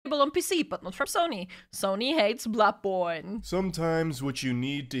on PC, but not from Sony. Sony hates Bloodborne. Sometimes what you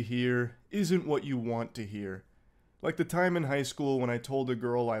need to hear isn't what you want to hear. Like the time in high school when I told a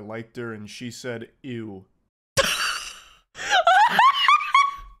girl I liked her and she said, ew.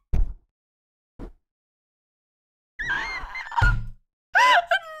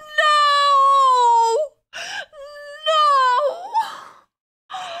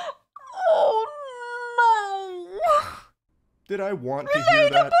 Did I want to hear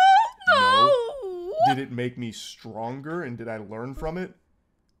that? No. Did it make me stronger and did I learn from it?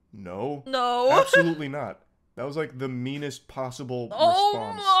 No. No. Absolutely not. That was like the meanest possible response.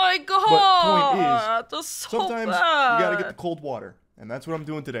 Oh my god. But point is, that's so sometimes bad. you gotta get the cold water. And that's what I'm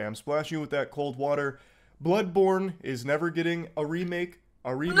doing today. I'm splashing you with that cold water. Bloodborne is never getting a remake,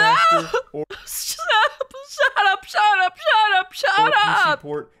 a remaster, or Shut up, PC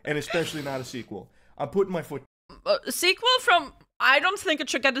port, and especially not a sequel. I'm putting my foot. A sequel from... I don't think it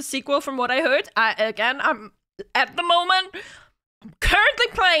should get a sequel from what I heard. I'm at the moment, I'm currently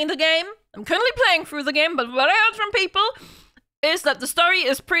playing the game. I'm currently playing through the game, but what I heard from people is that the story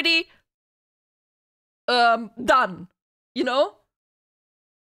is pretty done. You know?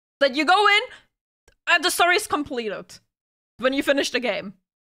 That you go in and the story is completed when you finish the game.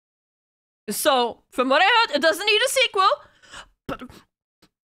 So, from what I heard, it doesn't need a sequel, but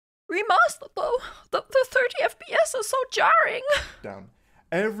remastered though. The 30 FPS is so jarring. Down.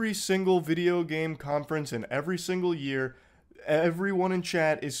 Every single video game conference and every single year, everyone in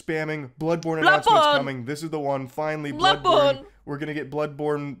chat is spamming Bloodborne announcements coming. This is the one. Finally, Bloodborne. We're gonna get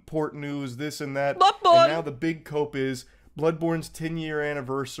Bloodborne port news, this and that. Bloodborne. And now the big cope is Bloodborne's 10-year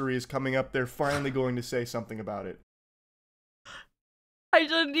anniversary is coming up. They're finally going to say something about it. I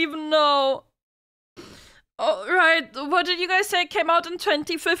didn't even know. Oh, right. What did you guys say? It came out in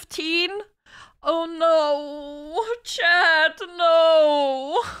 2015? Oh no. Chat,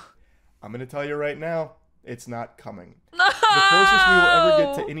 no. I'm gonna tell you right now, it's not coming. No. The closest we will ever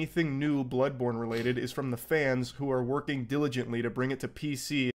get to anything new Bloodborne related is from the fans who are working diligently to bring it to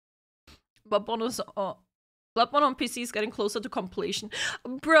PC. Bloodborne on PC is getting closer to completion.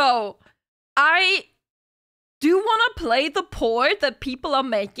 Bro, I do want to play the port that people are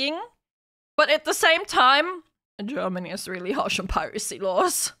making, but at the same time, Germany is really harsh on piracy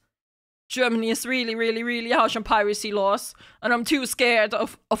laws. Germany is really, really, really harsh on piracy laws, and I'm too scared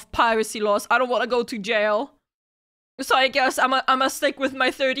of piracy laws. I don't want to go to jail. So I guess I'ma stick with my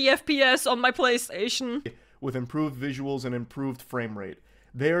 30 FPS on my PlayStation. With improved visuals and improved frame rate.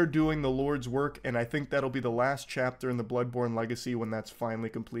 They are doing the Lord's work, and I think that'll be the last chapter in the Bloodborne legacy when that's finally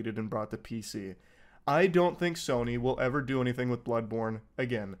completed and brought to PC. I don't think Sony will ever do anything with Bloodborne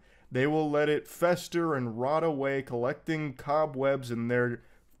again. They will let it fester and rot away, collecting cobwebs in their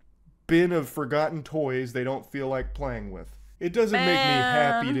bin of forgotten toys they don't feel like playing with. It doesn't make me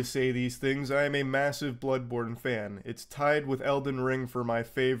happy to say these things. I am a massive Bloodborne fan. It's tied with Elden Ring for my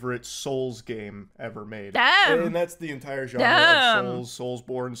favorite Souls game ever made. Damn. And that's the entire genre of Souls,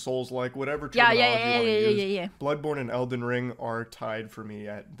 Soulsborne, Souls-like, whatever terminology you want to use. Bloodborne and Elden Ring are tied for me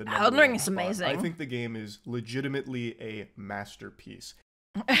at the number Elden Ring is spot. amazing. I think the game is legitimately a masterpiece.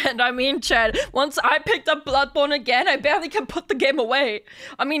 And I mean, Chad, once I picked up Bloodborne again, I barely can put the game away.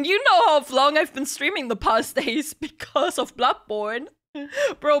 I mean, you know how long I've been streaming the past days because of Bloodborne.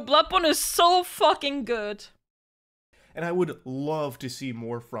 Bro, Bloodborne is so fucking good. And I would love to see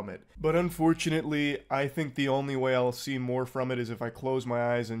more from it. But unfortunately, I think the only way I'll see more from it is if I close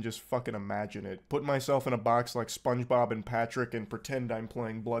my eyes and just fucking imagine it. Put myself in a box like SpongeBob and Patrick and pretend I'm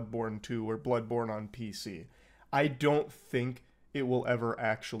playing Bloodborne 2 or Bloodborne on PC. I don't think it will ever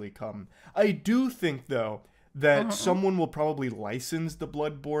actually come. I do think, though, that someone will probably license the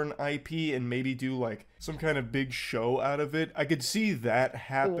Bloodborne IP and maybe do, like, some kind of big show out of it. I could see that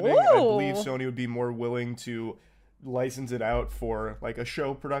happening. I believe Sony would be more willing to license it out for, like, a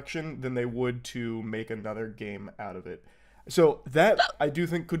show production than they would to make another game out of it. So that, I do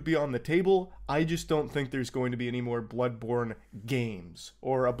think, could be on the table. I just don't think there's going to be any more Bloodborne games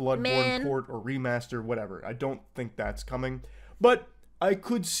or a Bloodborne port or remaster, whatever. I don't think that's coming. But I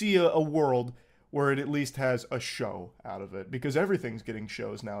could see a world where it at least has a show out of it, because everything's getting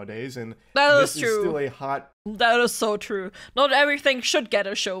shows nowadays, and this is still a hot... That is so true. Not everything should get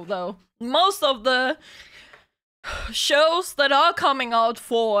a show, though. Most of the shows that are coming out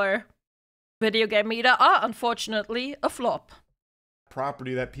for Video Game Meter are, unfortunately, a flop.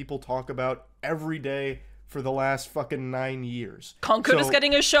 Property that people talk about every day for the last fucking 9 years. Concord is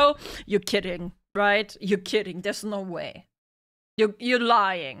getting a show? You're kidding, right? You're kidding. There's no way. You're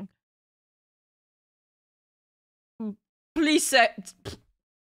lying. Please say...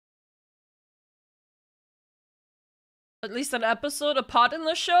 At least an episode, a part in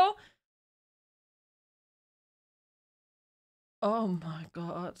the show. Oh my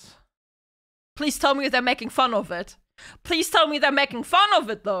god. Please tell me they're making fun of it. Please tell me they're making fun of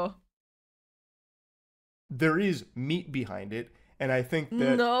it, though. There is meat behind it, and I think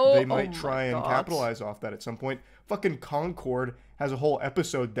that they might try and capitalize off that at some point. Fucking Concord has a whole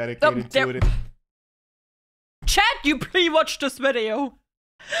episode dedicated to it. Chat, you pre-watched this video.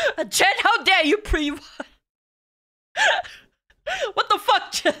 Chat, how dare you pre-watch? What the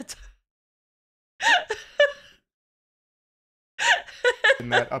fuck, chat? In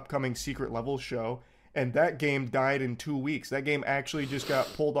that upcoming secret level show, and that game died in 2 weeks. That game actually just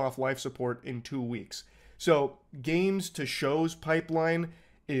got pulled off life support in 2 weeks. So games to shows pipeline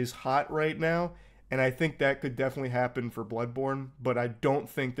is hot right now, and I think that could definitely happen for Bloodborne, but I don't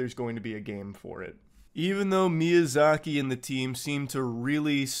think there's going to be a game for it. Even though Miyazaki and the team seem to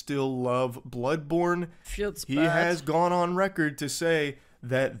really still love Bloodborne, he has gone on record to say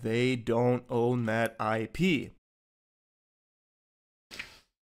that they don't own that IP.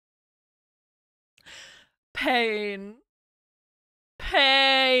 Pain.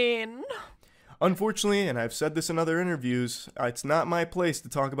 Pain. Unfortunately, and I've said this in other interviews, it's not my place to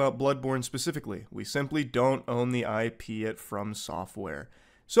talk about Bloodborne specifically. We simply don't own the IP at From Software.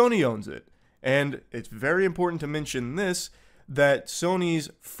 Sony owns it. And it's very important to mention this, that Sony's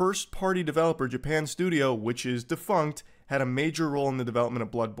first-party developer, Japan Studio, which is defunct, had a major role in the development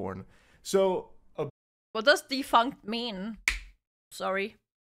of Bloodborne. So, what does defunct mean? Sorry.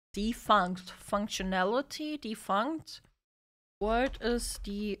 Defunct. Functionality? Defunct? What is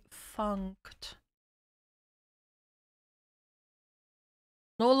defunct?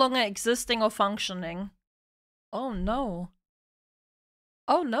 No longer existing or functioning. Oh no.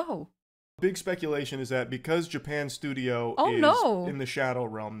 Oh no. Big speculation is that because Japan Studio is in the Shadow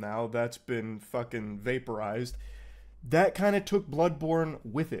Realm now, that's been fucking vaporized, that kind of took Bloodborne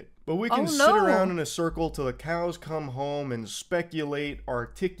with it. But we can sit around in a circle till the cows come home and speculate,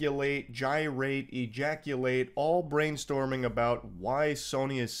 articulate, gyrate, ejaculate, all brainstorming about why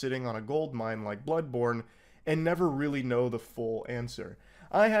Sony is sitting on a gold mine like Bloodborne and never really know the full answer.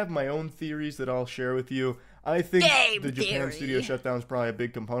 I have my own theories that I'll share with you. I think the Japan Studio shutdown is probably a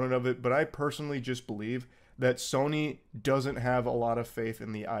big component of it, but I personally just believe that Sony doesn't have a lot of faith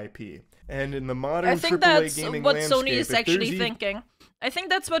in the IP. And in the modern AAA gaming landscape, Sony is actually thinking. I think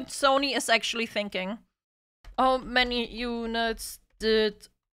that's what Sony is actually thinking. How many units did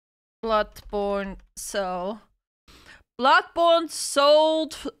Bloodborne sell? Bloodborne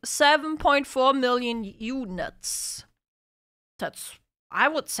sold 7.4 million units. That's, I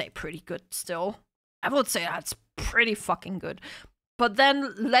would say, pretty good still. I would say that's pretty fucking good. But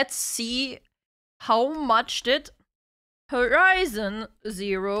then let's see how much did Horizon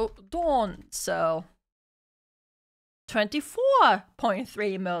Zero Dawn sell.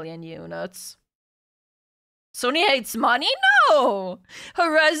 24.3 million units. Sony hates money? No!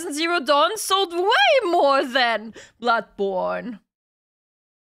 Horizon Zero Dawn sold way more than Bloodborne.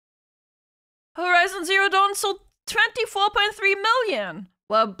 Horizon Zero Dawn sold 24.3 million.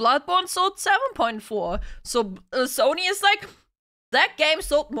 Well, Bloodborne sold 7.4. So Sony is like, that game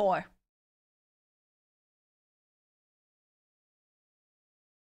sold more.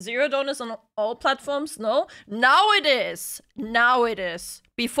 Zero Dawn is on all platforms? No? Now it is. Now it is.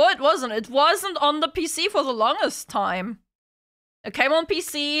 Before it wasn't. It wasn't on the PC for the longest time. It came on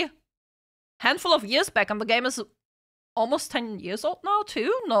PC a handful of years back, and the game is almost 10 years old now,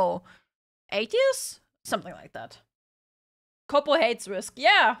 too? No. 8 years? Something like that. Couple hates Risk.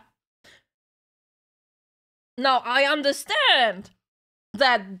 Yeah. Now, I understand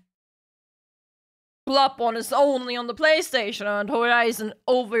that Bloodborne is only on the PlayStation and Horizon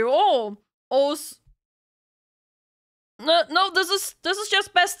overall also... No, this is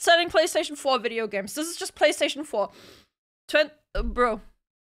just best-selling PlayStation 4 video games. This is just PlayStation 4. Bro.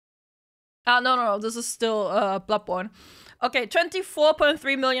 No, this is still Bloodborne. Okay,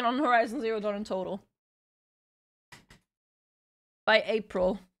 24.3 million on Horizon Zero Dawn in total. By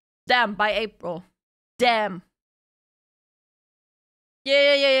April. Damn, by April. Damn.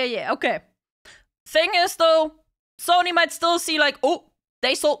 Yeah, okay. Thing is, though, Sony might still see, like, oh,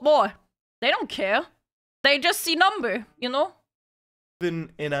 they sold more. They don't care. They just see number, you know?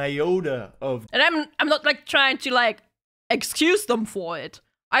 Even an iota of... And I'm not, like, trying to, like, excuse them for it.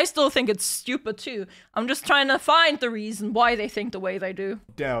 I still think it's stupid, too. I'm just trying to find the reason why they think the way they do.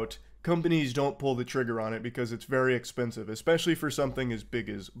 Doubt. Companies don't pull the trigger on it because it's very expensive, especially for something as big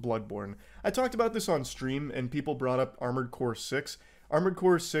as Bloodborne. I talked about this on stream, and people brought up Armored Core 6. Armored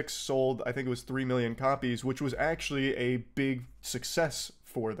Core 6 sold, I think it was 3 million copies, which was actually a big success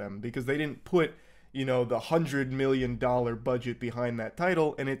for them because they didn't put, you know, the $100 million budget behind that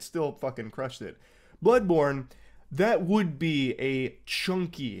title, and it still fucking crushed it. Bloodborne, that would be a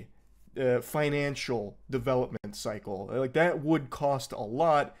chunky financial development cycle. Like, that would cost a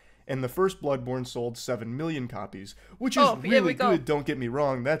lot, and the first Bloodborne sold 7 million copies, which is really good, don't get me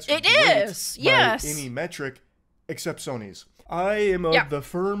wrong. That's great by any metric, except Sony's. I am of the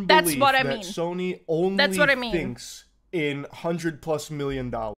firm belief that Sony only thinks in $100+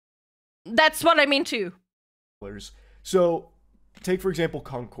 million. That's what I mean too. So, take for example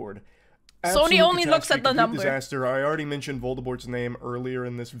Concord. Sony only looks at the number. Disaster. I already mentioned Voldemort's name earlier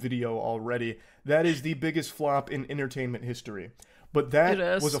in this video already. That is the biggest flop in entertainment history. But that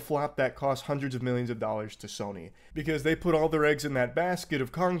was a flop that cost hundreds of millions of dollars to Sony. Because they put all their eggs in that basket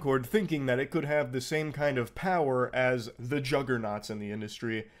of Concord, thinking that it could have the same kind of power as the juggernauts in the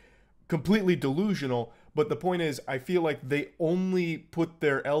industry. Completely delusional. But the point is, I feel like they only put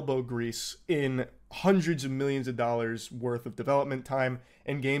their elbow grease in hundreds of millions of dollars worth of development time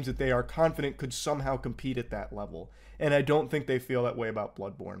and games that they are confident could somehow compete at that level. And I don't think they feel that way about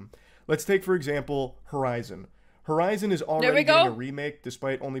Bloodborne. Let's take, for example, Horizon. Horizon is already getting a remake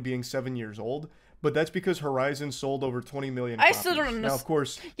despite only being 7 years old, but that's because Horizon sold over 20 million copies. I still don't understand. Now, of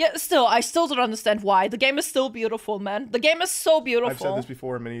course... Yeah, I still don't understand why. The game is still beautiful, man. The game is so beautiful. I've said this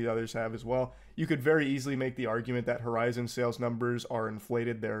before, and many others have as well. You could very easily make the argument that Horizon sales numbers are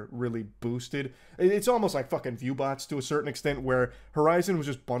inflated. They're really boosted. It's almost like fucking Viewbots to a certain extent, where Horizon was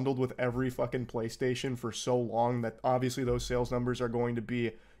just bundled with every fucking PlayStation for so long that obviously those sales numbers are going to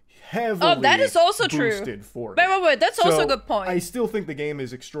be heavily that is also boosted true. For it. Wait, that's also a good point. I still think the game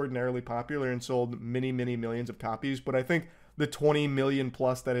is extraordinarily popular and sold many, many millions of copies, but I think the 20 million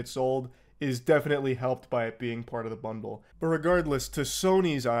plus that it sold is definitely helped by it being part of the bundle. But regardless, to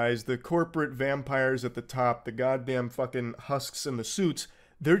Sony's eyes, the corporate vampires at the top, the goddamn fucking husks in the suits,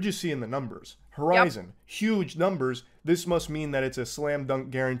 they're just seeing the numbers. Horizon, huge numbers. This must mean that it's a slam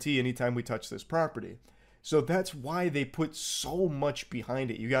dunk guarantee anytime we touch this property. So that's why they put so much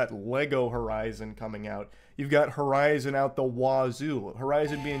behind it. You got Lego Horizon coming out. You've got Horizon out the wazoo.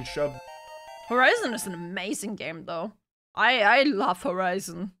 Horizon being shoved. Horizon is an amazing game, though. I love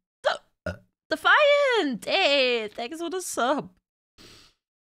Horizon. Defiant! Hey, thanks for the sub.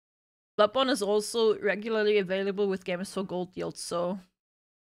 Bloodborne is also regularly available with Games for Gold deals, so...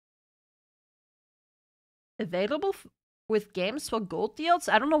 Available with Games for Gold deals?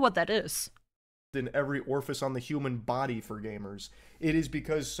 I don't know what that is. In every orifice on the human body for gamers. It is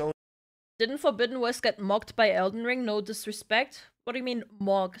because Sony... Didn't Forbidden West get mocked by Elden Ring? No disrespect. What do you mean,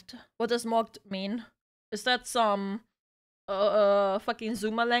 mocked? What does mocked mean? Is that some... fucking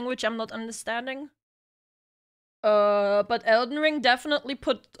Zoomer language I'm not understanding? But Elden Ring definitely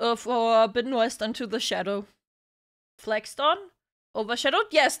put Forbidden West into the shadow. Flexed on? Overshadowed?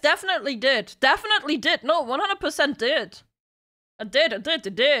 Yes, definitely did. Definitely did. No, 100% did.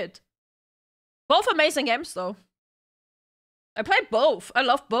 It did. Both amazing games, though. I played both. I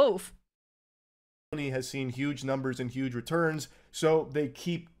love both. Sony has seen huge numbers and huge returns, so they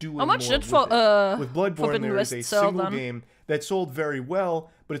keep doing more. How much did with Bloodborne, there is a single then? game that sold very well,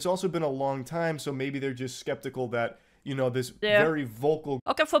 but it's also been a long time, so maybe they're just skeptical that, you know, this very vocal...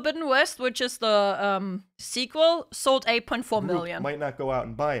 Okay, Forbidden West, which is the sequel, sold 8.4 million. Might not go out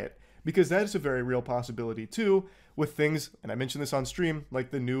and buy it, because that is a very real possibility, too, with things, and I mentioned this on stream,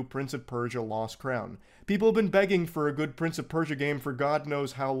 like the new Prince of Persia Lost Crown. People have been begging for a good Prince of Persia game for God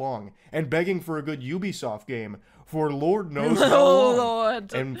knows how long, and begging for a good Ubisoft game for Lord knows how long.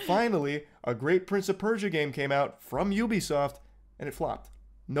 Lord. And finally, a great Prince of Persia game came out from Ubisoft, and it flopped.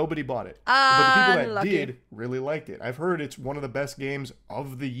 Nobody bought it. But the people that did really liked it. I've heard it's one of the best games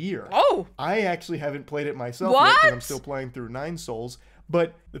of the year. Oh! I actually haven't played it myself yet, because I'm still playing through 9 Souls.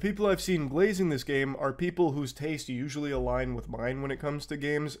 But the people I've seen glazing this game are people whose tastes usually align with mine when it comes to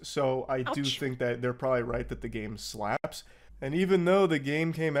games, so I do think that they're probably right that the game slaps. And even though the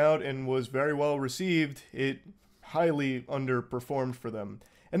game came out and was very well received, it highly underperformed for them.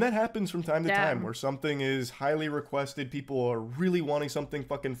 And that happens from time to time, where something is highly requested, people are really wanting something,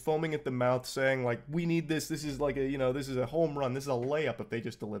 fucking foaming at the mouth, saying like, we need this is like a, you know, this is a home run, this is a layup if they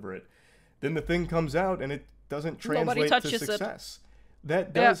just deliver it. Then the thing comes out and it doesn't translate to success.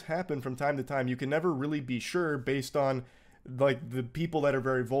 That does happen from time to time. You can never really be sure based on like the people that are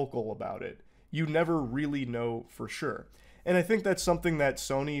very vocal about it. You never really know for sure. And I think that's something that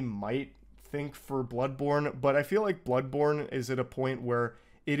Sony might think for Bloodborne, but I feel like Bloodborne is at a point where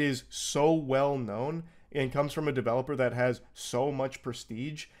it is so well known and comes from a developer that has so much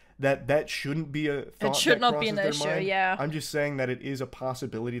prestige, that shouldn't be a thought. It should that not be an crosses their issue, mind. yeah. I'm just saying that it is a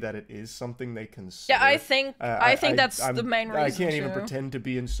possibility, that it is something they consider. Yeah, I think that's the main reason. I can't even too. pretend to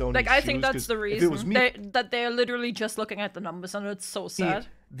be in Sony's Like, I shoes, think that's the if it reason. was me, that they're literally just looking at the numbers, and it's so sad.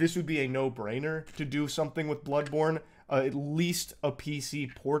 this would be a no-brainer to do something with Bloodborne. At least a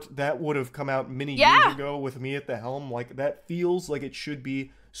PC port that would have come out many years ago with me at the helm. Like, that feels like it should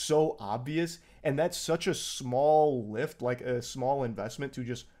be so obvious, and that's such a small lift, like a small investment to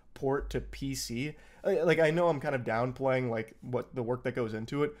just port to PC. Like, I know I'm kind of downplaying like what the work that goes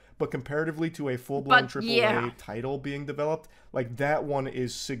into it, but comparatively to a full-blown AAA title being developed, like, that one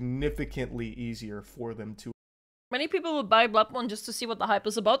is significantly easier for them to. Many people would buy Bloodborne just to see what the hype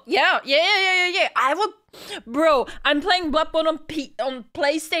is about. Yeah. I would, bro. I'm playing Bloodborne on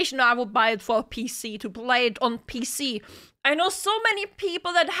PlayStation. I would buy it for a PC, to play it on PC. I know so many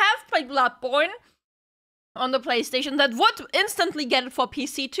people that have played Bloodborne on the PlayStation that would instantly get it for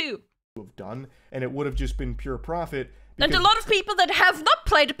PC too. Have done, and it would have just been pure profit. And a lot of people that have not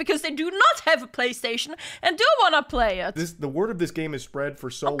played it because they do not have a PlayStation and do want to play it. The word of this game is spread for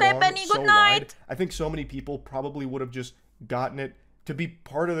so long, Benny, so good night. wide. I think so many people probably would have just gotten it to be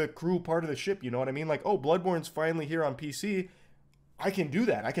part of the crew, part of the ship, you know what I mean? Like, oh, Bloodborne's finally here on PC. I can do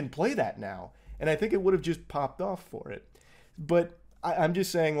that. I can play that now. And I think it would have just popped off for it. But I'm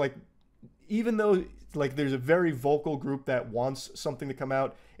just saying, like, even though, like, there's a very vocal group that wants something to come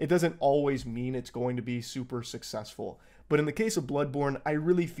out, it doesn't always mean it's going to be super successful. But in the case of Bloodborne, I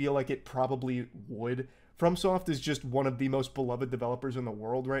really feel like it probably would. FromSoft is just one of the most beloved developers in the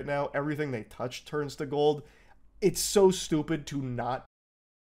world right now. Everything they touch turns to gold. It's so stupid to not.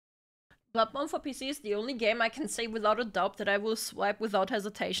 Bloodborne for PC is the only game I can say without a doubt that I will swipe without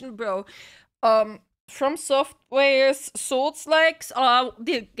hesitation, bro. From Software's Souls-likes are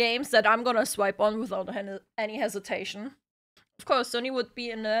the games that I'm gonna swipe on without any hesitation. Of course, Sony would be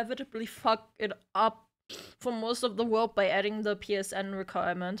inevitably fuck it up for most of the world by adding the PSN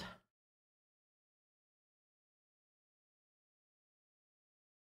requirement.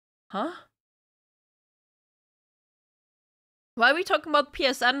 Huh? Why are we talking about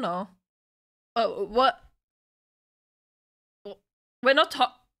PSN now? What? We're not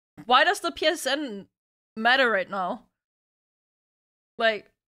why does the PSN matter right now?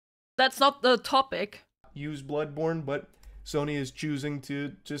 Like, that's not the topic. Use Bloodborne, but Sony is choosing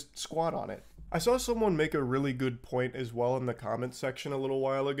to just squat on it. I saw someone make a really good point as well in the comments section a little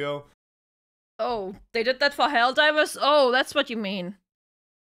while ago. Oh, they did that for Helldivers? Oh, that's what you mean.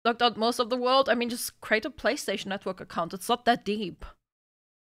 Locked out most of the world? I mean, just create a PlayStation Network account. It's not that deep.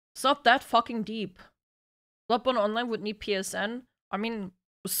 It's not that fucking deep. Bloodborne Online would need PSN. I mean,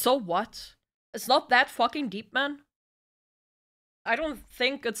 so what? It's not that fucking deep, man. I don't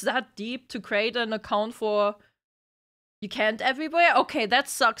think it's that deep to create an account for... You can't everywhere? Okay, that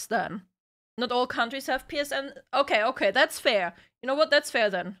sucks then. Not all countries have PSN. Okay, that's fair. You know what? That's fair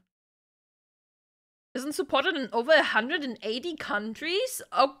then. Isn't supported in over 180 countries?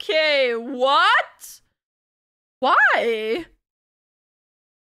 Okay, what? Why?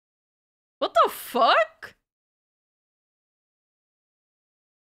 What the fuck?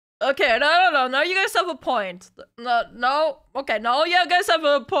 Okay, no. Now you guys have a point. No. Okay, now you guys have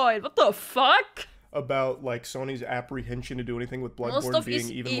a point. What the fuck? About, like, Sony's apprehension to do anything with Bloodborne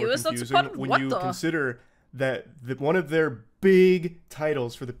being even EU more confusing when you consider that one of their big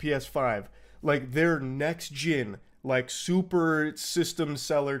titles for the PS5, like their next gen, like super system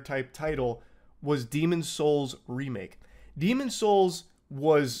seller type title, was Demon's Souls Remake. Demon's Souls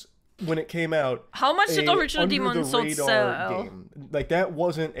was, when it came out, how much did original Demon's Souls sell? Game. Like, that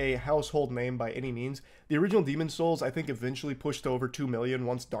wasn't a household name by any means. The original Demon's Souls, I think, eventually pushed over 2 million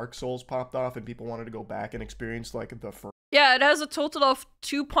once Dark Souls popped off and people wanted to go back and experience, like, the first. Yeah, it has a total of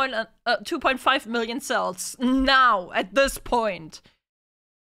 2.5 million sales now, at this point.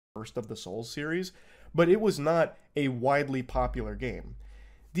 First of the Souls series, but it was not a widely popular game.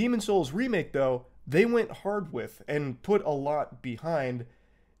 Demon's Souls Remake, though, they went hard with and put a lot behind.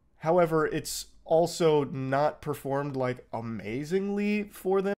 However, it's also not performed, like, amazingly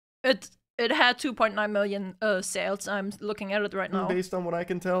for them. It had 2.9 million sales. I'm looking at it right now. Based on what I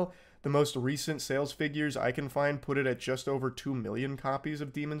can tell, the most recent sales figures I can find put it at just over 2 million copies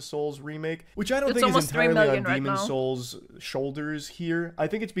of Demon's Souls Remake, which I don't think is entirely on Demon's Souls' shoulders here. I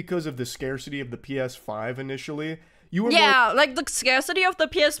think it's because of the scarcity of the PS5 initially. Like, the scarcity of the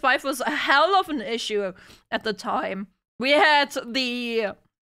PS5 was a hell of an issue at the time. We had the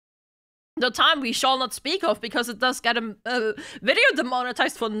time we shall not speak of, because it does get a video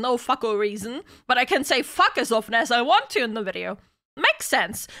demonetized for no fucko reason, but I can say fuck as often as I want to in the video. Makes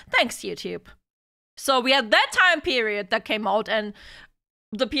sense. Thanks, YouTube. So we had that time period that came out, and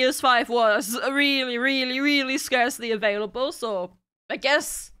the PS5 was really, really, really scarcely available. So I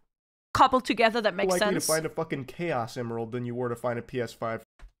guess coupled together, that makes likely sense. to find a fucking Chaos Emerald than you were to find a PS5.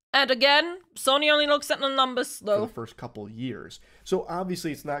 And again, Sony only looks at the numbers, though. For the first couple years. So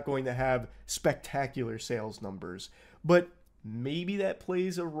obviously it's not going to have spectacular sales numbers. But maybe that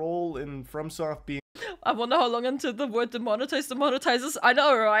plays a role in FromSoft being... I wonder how long until the word demonetizes. I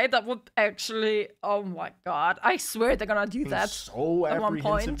know, right? That would actually... Oh my god. I swear they're gonna do that so at one point.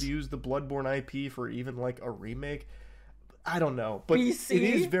 apprehensive to use the Bloodborne IP for even, like, a remake. I don't know. But BC? it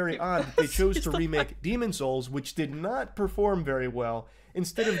is very odd that they chose to remake Demon's Souls, which did not perform very well,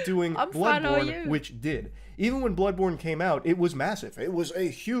 instead of doing Bloodborne, which did. Even when Bloodborne came out, it was massive. It was a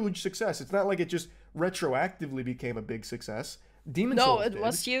huge success. It's not like it just retroactively became a big success. Demon's Souls did,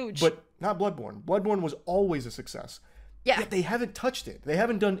 was huge. But not Bloodborne. Bloodborne was always a success. Yeah. Yet they haven't touched it. They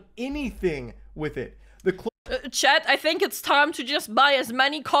haven't done anything with it. Chat, I think it's time to just buy as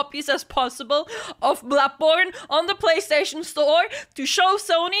many copies as possible of Bloodborne on the PlayStation Store to show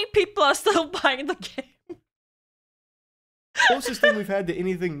Sony people are still buying the game. Closest thing we've had to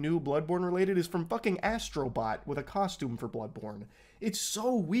anything new Bloodborne related is from fucking Astrobot with a costume for Bloodborne. It's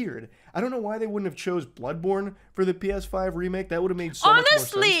so weird. I don't know why they wouldn't have chose Bloodborne for the PS5 remake. That would have made so much more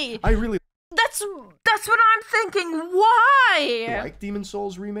sense. I really... That's what I'm thinking. Why? I like Demon's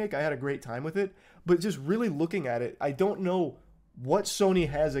Souls remake. I had a great time with it. But just really looking at it, I don't know what Sony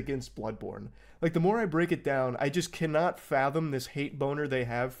has against Bloodborne. Like, the more I break it down, I just cannot fathom this hate boner they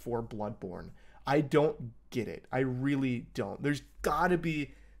have for Bloodborne. I don't get it. I really don't. There's gotta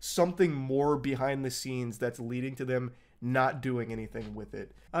be something more behind the scenes that's leading to them not doing anything with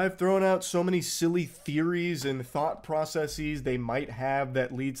it. I've thrown out so many silly theories and thought processes they might have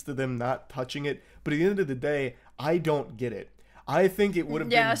that leads to them not touching it, but at the end of the day, I don't get it. I think it would have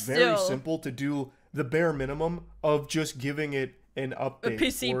been very simple to do the bare minimum of just giving it an update.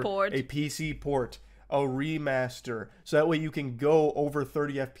 A PC port. A remaster. So that way you can go over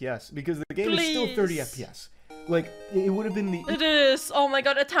 30 FPS. Because the game is still 30 FPS. Like, it would have been the... It is. Oh my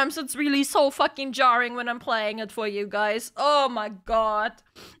god, at times it's really so fucking jarring when I'm playing it for you guys. Oh my god.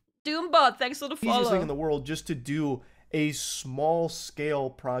 Doombot, thanks for the follow. Easiest thing in the world just to do a small scale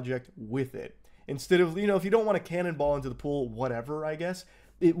project with it. Instead of, you know, if you don't want to cannonball into the pool, whatever, I guess.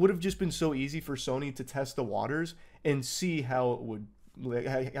 It would have just been so easy for Sony to test the waters and see how it would,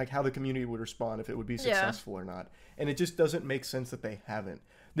 like how the community would respond, if it would be successful or not. And it just doesn't make sense that they haven't.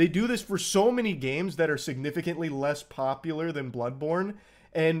 They do this for so many games that are significantly less popular than Bloodborne,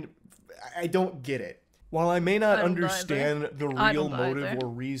 and I don't get it. While I may not understand the real motive or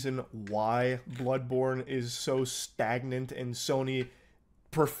reason why Bloodborne is so stagnant and Sony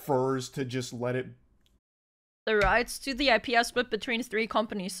prefers to just let it... The rights to the IP are split between 3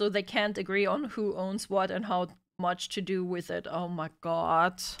 companies, so they can't agree on who owns what and how much to do with it. Oh my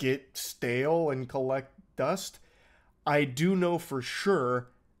god. Get stale and collect dust? I do know for sure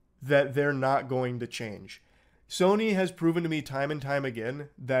that they're not going to change. Sony has proven to me time and time again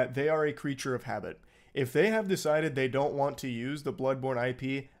that they are a creature of habit. If they have decided they don't want to use the Bloodborne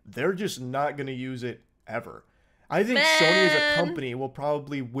IP, they're just not going to use it ever. I think Sony as a company will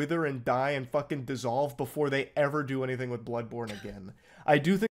probably wither and die and fucking dissolve before they ever do anything with Bloodborne again. I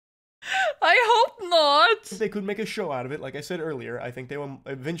do think... I hope not! They could make a show out of it, like I said earlier. I think they will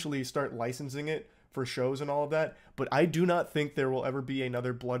eventually start licensing it for shows and all of that, but I do not think there will ever be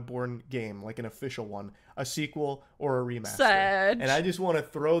another Bloodborne game, like an official one, a sequel or a remaster. And I just want to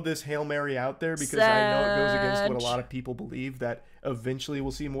throw this Hail Mary out there because I know it goes against what a lot of people believe, that eventually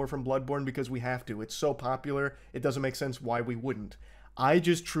we'll see more from Bloodborne because we have to. It's so popular, it doesn't make sense why we wouldn't. I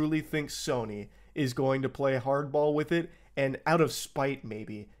just truly think Sony is going to play hardball with it, and out of spite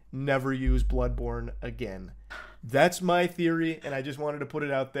maybe, never use Bloodborne again. That's my theory, and I just wanted to put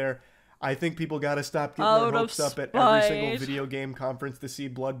it out there. I think people got to stop getting their hopes up at every single video game conference to see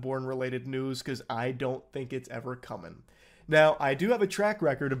Bloodborne-related news, because I don't think it's ever coming. Now, I do have a track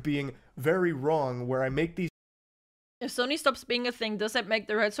record of being very wrong, where I make these... If Sony stops being a thing, does that make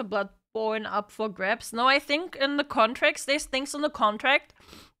the rights of Bloodborne up for grabs? No, I think in the contracts, there's things in the contract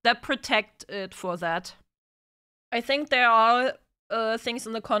that protect it for that. I think there are things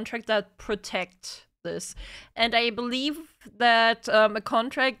in the contract that protect this, and I believe that a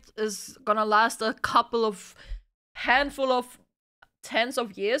contract is gonna last a handful of tens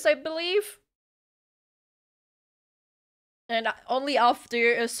of years, I believe, and only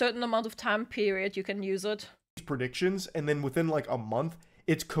after a certain amount of time period you can use it. Predictions, and then within like a month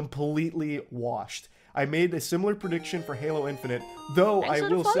it's completely washed. I made a similar prediction for Halo Infinite, though I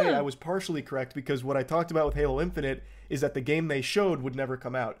will say I was partially correct, because what I talked about with Halo Infinite is that the game they showed would never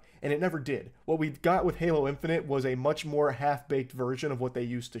come out, and it never did. What we got with Halo Infinite was a much more half-baked version of what they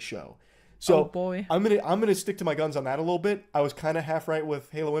used to show. So oh boy. I'm gonna stick to my guns on that a little bit. I was kind of half right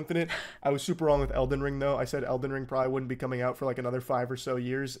with Halo Infinite. I was super wrong with Elden Ring though. I said Elden Ring probably wouldn't be coming out for like another 5 or so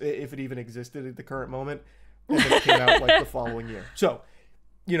years if it even existed at the current moment, and then it came out like the following year. So,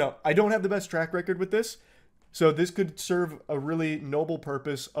 you know, I don't have the best track record with this, so this could serve a really noble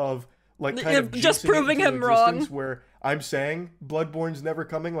purpose of like kind of just proving him wrong. Where I'm saying Bloodborne's never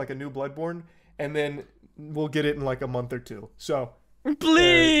coming, like a new Bloodborne, and then we'll get it in like a month or 2. So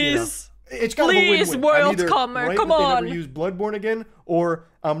please. You know, it's kind please, of a win-win. world comer, right, come on. They never use Bloodborne again, or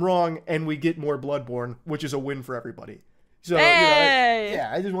I'm wrong and we get more Bloodborne, which is a win for everybody. So, hey! you know,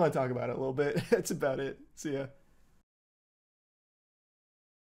 I just want to talk about it a little bit. That's about it. See ya.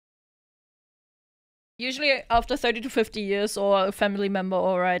 Usually after 30 to 50 years, or a family member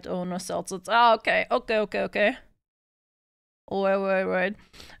or right owner sells it. Ah, okay. Right.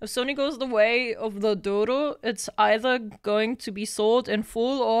 If Sony goes the way of the dodo, it's either going to be sold in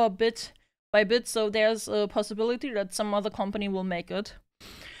full or bit by bit, so there's a possibility that some other company will make it.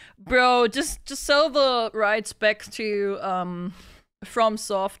 Bro, just sell the rights back to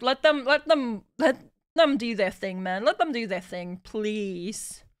FromSoft. Let them do their thing, man. Let them do their thing,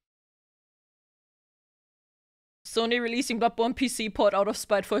 please. Sony releasing Bloodborne PC port out of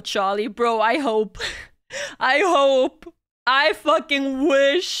spite for Charlie. Bro, I hope. I hope. I fucking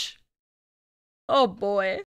wish. Oh boy.